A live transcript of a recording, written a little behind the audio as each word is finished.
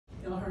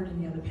heard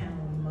in the other panel,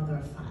 I'm the mother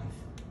of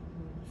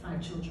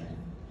five children.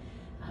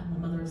 I'm the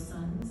mother of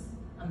sons,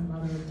 I'm the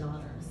mother of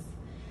daughters.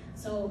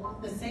 So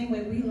the same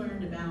way we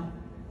learned about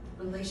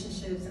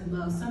relationships and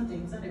love, some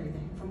things, not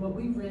everything, from what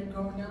we've read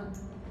growing up,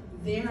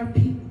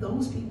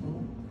 those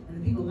people,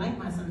 and the people like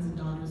my sons and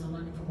daughters are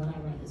learning from what I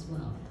read as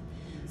well.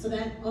 So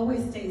that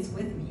always stays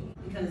with me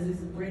because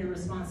it's a greater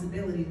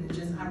responsibility than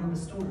just I wrote a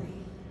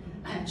story.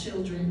 I have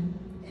children,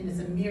 and it's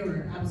a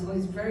mirror. I was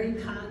always very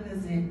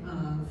cognizant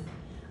of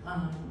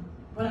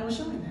what I was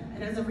showing them.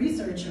 And as a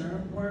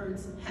researcher,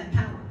 words have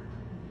power.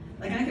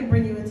 Like I can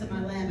bring you into my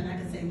lab and I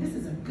can say, this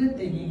is a good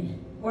thing, ain't it?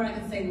 Or I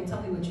can say, well,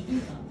 tell me what you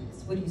think about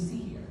this. What do you see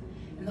here?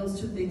 And those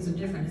two things are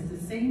different. It's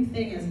the same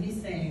thing as me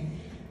saying,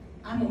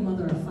 I'm a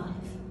mother of 5.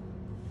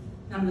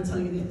 Now I'm gonna tell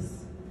you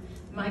this.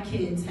 My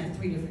kids have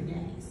 3 different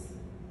daddies.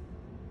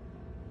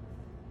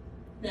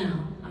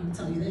 Now, I'm gonna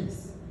tell you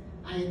this.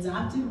 I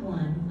adopted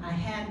one, I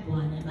had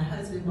one, and my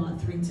husband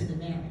brought 3 to the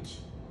marriage.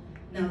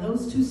 Now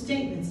those 2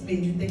 statements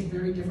made you think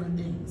very different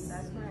things.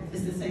 That's right.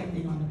 It's the same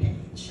thing on the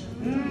page.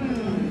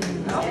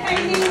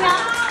 Okay.